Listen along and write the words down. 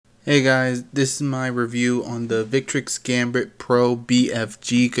Hey guys, this is my review on the Victrix Gambit Pro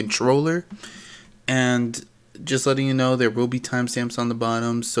BFG controller, and just letting you know there will be timestamps on the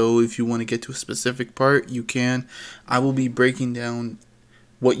bottom, so if you want to get to a specific part you can. I will be breaking down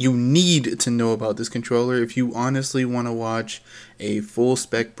what you need to know about this controller. If you honestly want to watch a full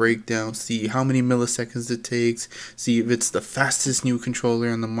spec breakdown, see how many milliseconds it takes, see if it's the fastest new controller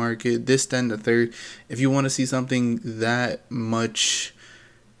on the market, this, then, the third. If you want to see something that much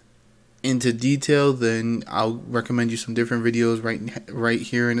into detail, then I'll recommend you some different videos right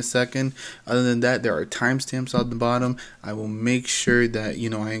here in a second. Other than that, there are timestamps on the bottom. I will make sure that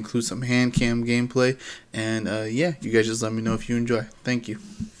I include some hand cam gameplay, and yeah, you guys just let me know if you enjoy. Thank you.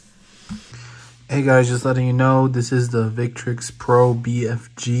 Hey guys, just letting you know, this is the Victrix Pro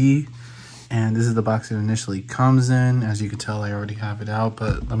BFG, and this is the box it initially comes in. As you can tell, I already have it out,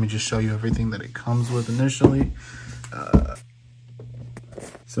 but let me just show you everything that it comes with initially.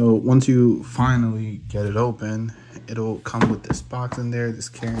 So once you finally get it open, it'll come with this box in there, this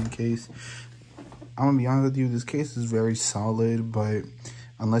carrying case. I'm gonna be honest with you, this case is very solid, but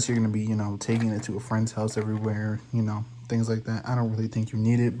unless you're gonna be, taking it to a friend's house everywhere, things like that, I don't really think you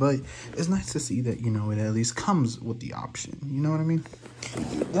need it. But it's nice to see that, it at least comes with the option. You know what I mean?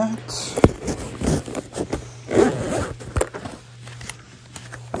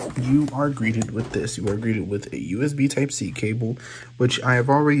 You are greeted with this. You are greeted with a USB Type-C cable, which I have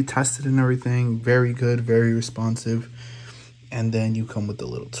already tested and everything. Very good, very responsive. And then you come with the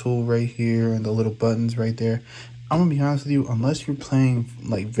little tool right here and the little buttons right there. I'm gonna be honest with you, unless you're playing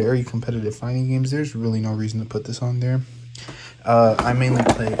like very competitive fighting games, there's really no reason to put this on there. I mainly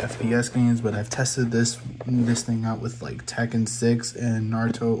play FPS games, but I've tested this thing out with like Tekken 6 and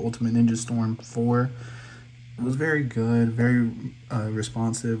Naruto Ultimate Ninja Storm 4. It was very good, very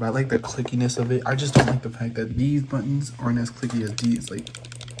responsive. I like the clickiness of it. I just don't like the fact that these buttons aren't as clicky as these. Like,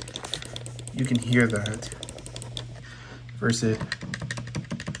 you can hear that. Versus,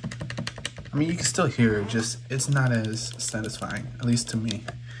 I mean, you can still hear it, just it's not as satisfying, at least to me.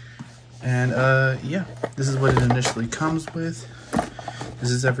 And yeah, this is what it initially comes with.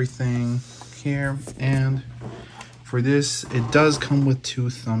 This is everything here, and for this, it does come with two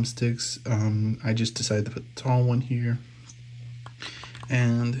thumbsticks. I just decided to put the tall one here.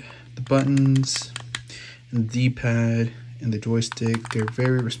 And the buttons, and the D-pad, and the joystick, they're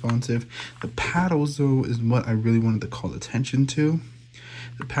very responsive. The paddles, though, is what I really wanted to call attention to.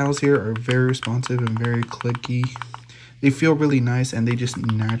 The paddles here are very responsive and very clicky. They feel really nice, and they just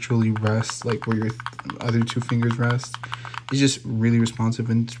naturally rest, like where your other two fingers rest. It's just really responsive,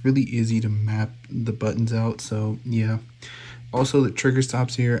 and it's really easy to map the buttons out. So yeah. Also, the trigger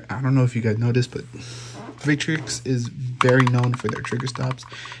stops here, I don't know if you guys noticed, but Victrix is very known for their trigger stops,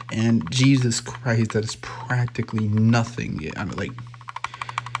 and Jesus Christ, that is practically nothing. Yeah, I mean, like,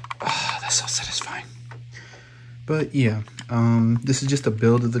 oh, that's so satisfying. But yeah, this is just a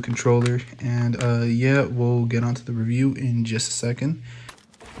build of the controller, and yeah, we'll get onto the review in just a second.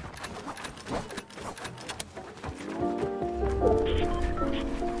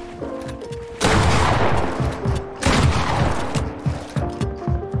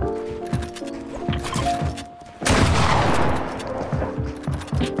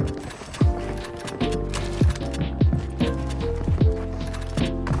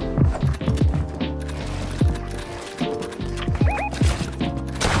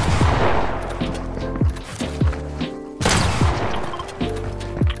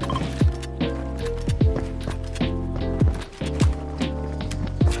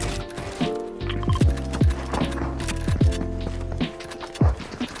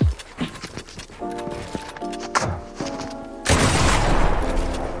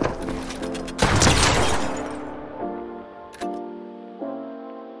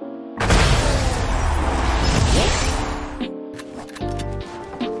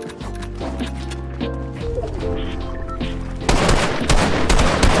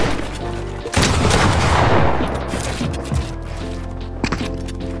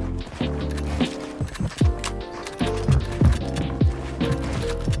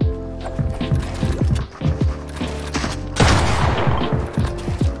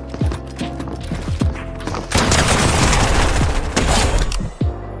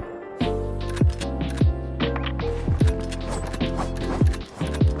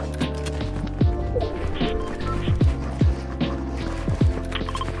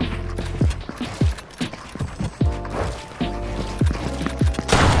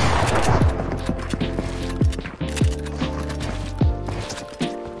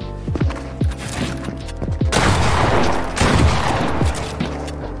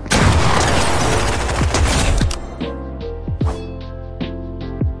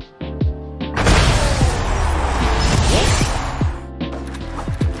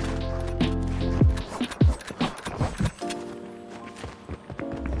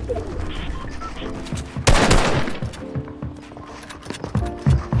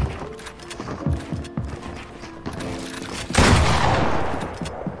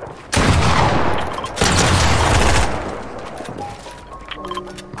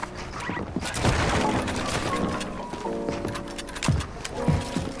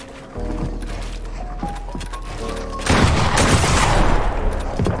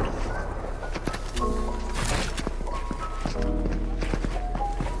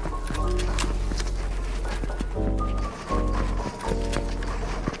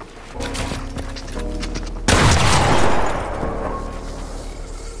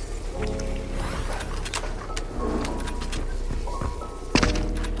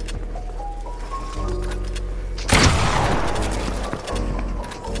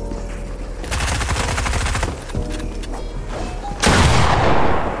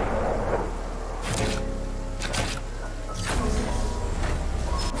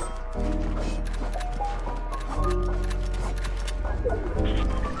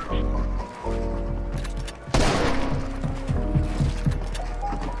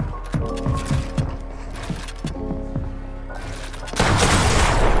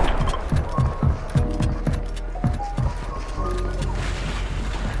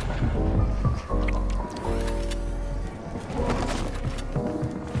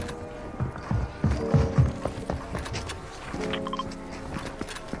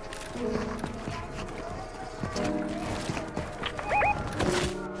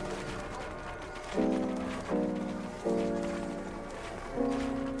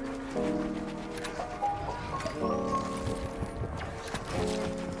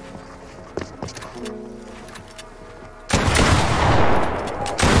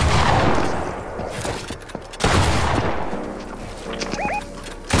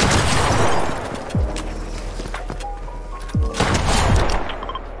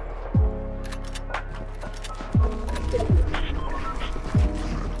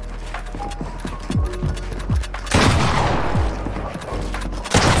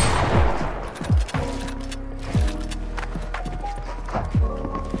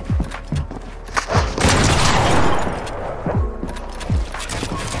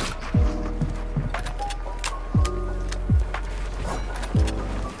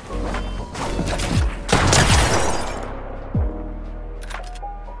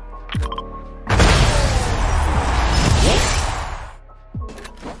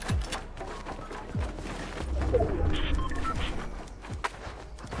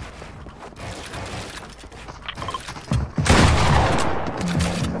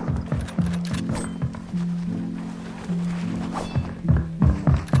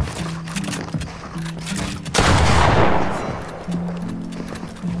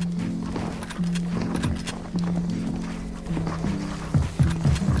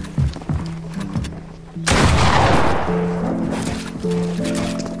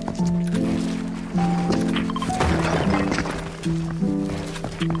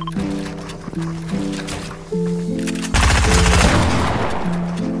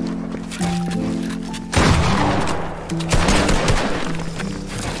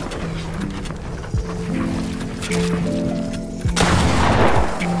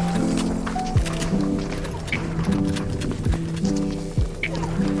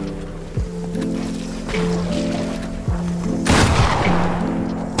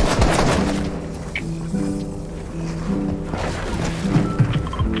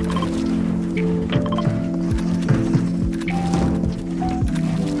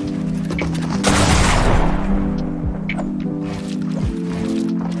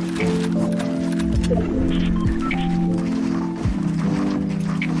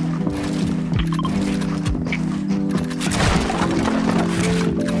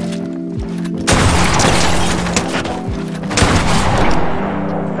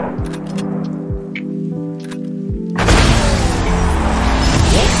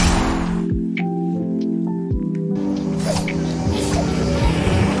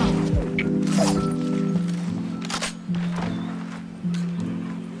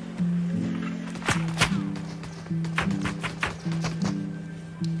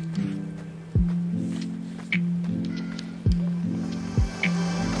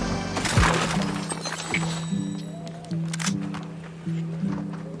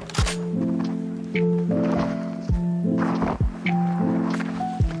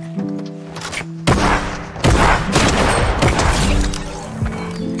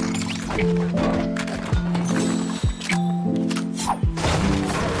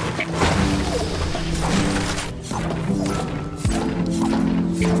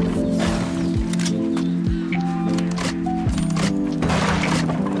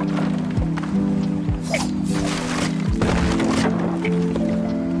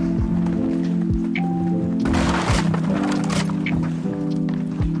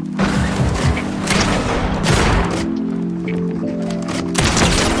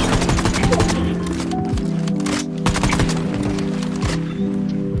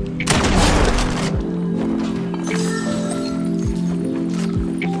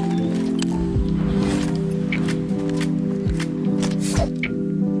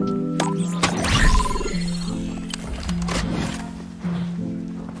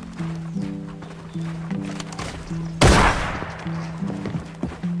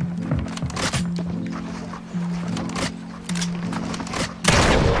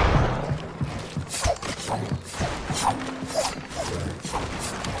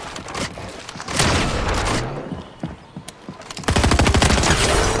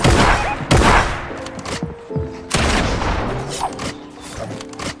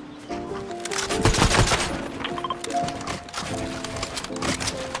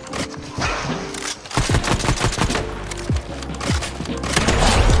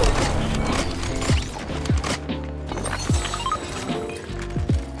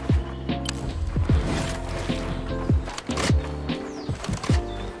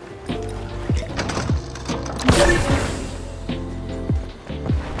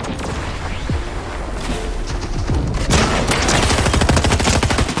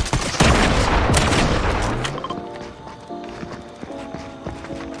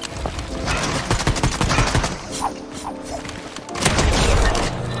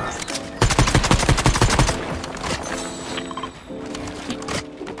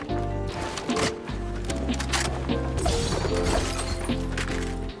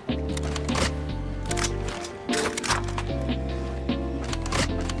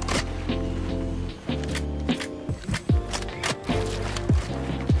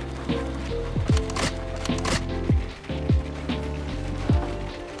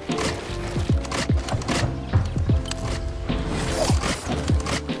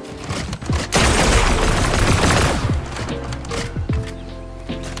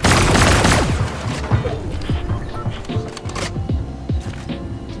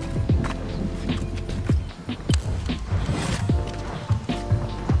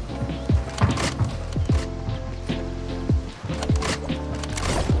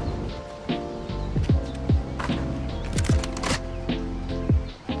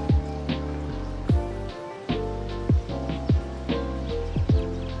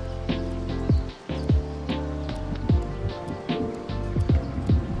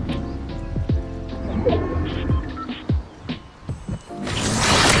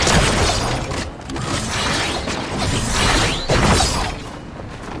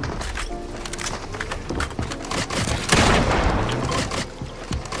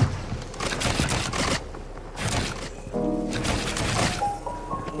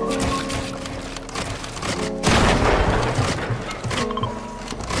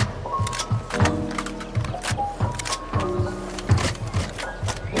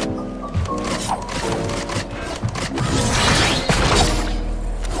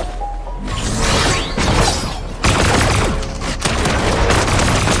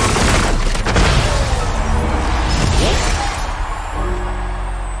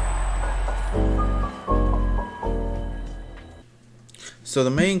 So the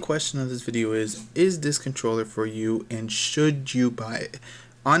main question of this video is this controller for you and should you buy it?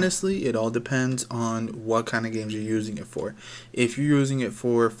 Honestly, it all depends on what kind of games you're using it for. If you're using it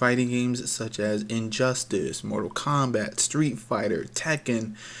for fighting games such as Injustice, Mortal Kombat, Street Fighter,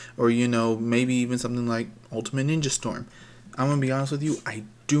 Tekken, or maybe even something like Ultimate Ninja Storm, I'm gonna be honest with you, I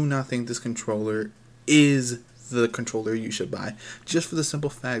do not think this controller is the controller you should buy, just for the simple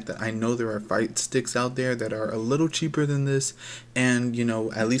fact that I know there are fight sticks out there that are a little cheaper than this, and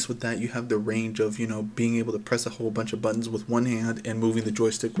at least with that you have the range of being able to press a whole bunch of buttons with one hand and moving the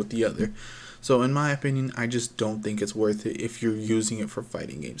joystick with the other. So in my opinion, I just don't think it's worth it if you're using it for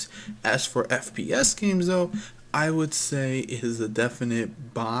fighting games. As for FPS games though, I would say it is a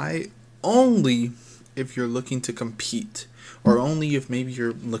definite buy, only if you're looking to compete, or only if maybe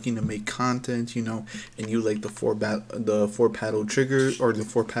you're looking to make content, and you like the four paddle trigger, or the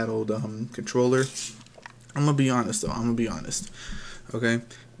four paddled controller. I'm gonna be honest though. Okay,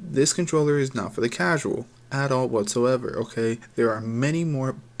 this controller is not for the casual at all whatsoever. Okay, there are many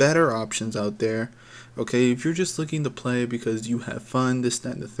more better options out there. Okay, if you're just looking to play because you have fun, this,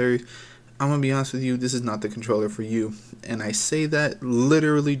 that, and the third, I'm gonna be honest with you, this is not the controller for you. And I say that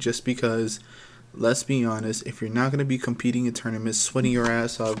literally just because, let's be honest, if you're not going to be competing in tournaments, sweating your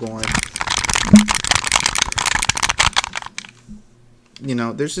ass off going,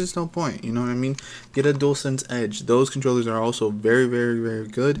 there's just no point, you know what I mean? Get a DualSense Edge. Those controllers are also very, very, very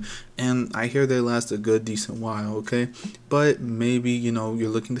good, and I hear they last a good, decent while, okay? But maybe, you're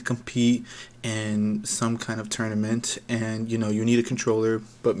looking to compete in some kind of tournament, and, you need a controller,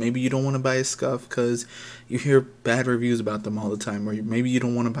 but maybe you don't want to buy a Scuff because you hear bad reviews about them all the time, or maybe you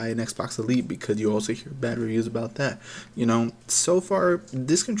don't want to buy an Xbox Elite because you also hear bad reviews about that. So far,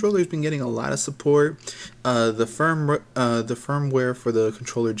 this controller has been getting a lot of support. The firmware for the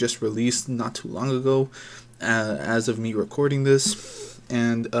controller just released not too long ago, as of me recording this.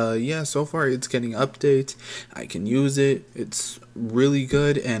 And yeah, so far it's getting updates. I can use it. It's really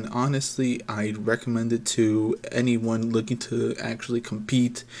good, and honestly, I'd recommend it to anyone looking to actually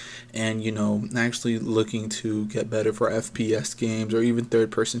compete, and actually looking to get better for FPS games or even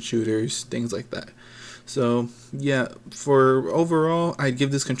third-person shooters, things like that. So yeah, for overall, I'd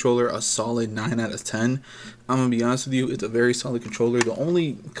give this controller a solid 9 out of 10. I'm gonna be honest with you, it's a very solid controller. The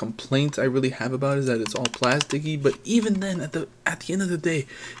only complaint I really have about it is that it's all plasticky, but even then, at the end of the day,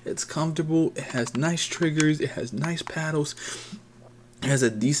 it's comfortable. It has nice triggers, it has nice paddles, it has a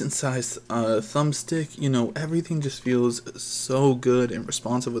decent sized thumbstick. Everything just feels so good and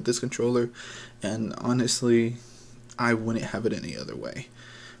responsive with this controller, and honestly, I wouldn't have it any other way.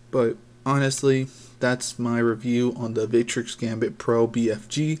 But honestly, that's my review on the Victrix Gambit Pro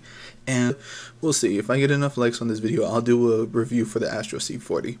BFG, and we'll see. If I get enough likes on this video, I'll do a review for the Astro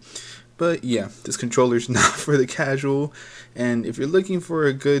C40. But yeah, this controller's not for the casual, and if you're looking for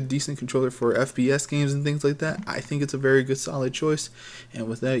a good, decent controller for FPS games and things like that, I think it's a very good, solid choice. And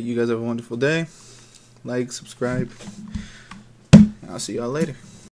with that, you guys have a wonderful day. Like, subscribe, and I'll see y'all later.